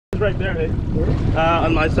right there, hey?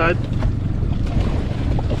 On my side.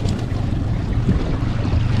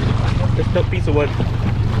 Just a piece of wood.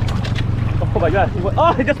 Oh my god.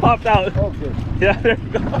 Oh, it just popped out. Oh, good. Yeah, there you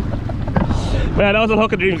go. Man, that was on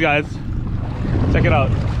Hook of Dreams, guys. Check it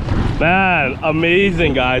out. Man,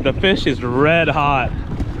 amazing, guys. The fish is red hot.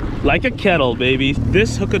 Like a kettle, baby.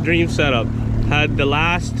 This Hook of Dreams setup had the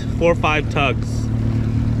last 4 or 5 tugs.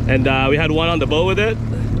 And we had one on the boat with it.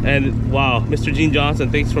 And wow, Mr. Gene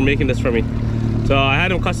Johnson, thanks for making this for me. So I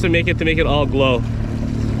had him custom make it to make it all glow.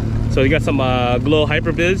 So you got some glow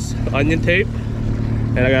Hyperbiz onion tape.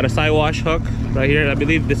 And I got a side wash hook right here. I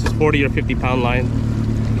believe this is 40 or 50 pound line.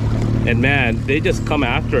 And man, they just come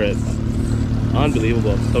after it.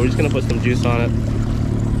 Unbelievable. So we're just gonna put some juice on it.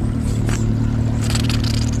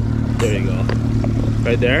 There you go.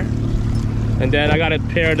 Right there. And then I got it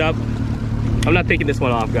paired up. I'm not taking this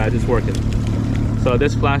one off, guys. It's working. So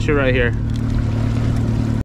this flasher right here,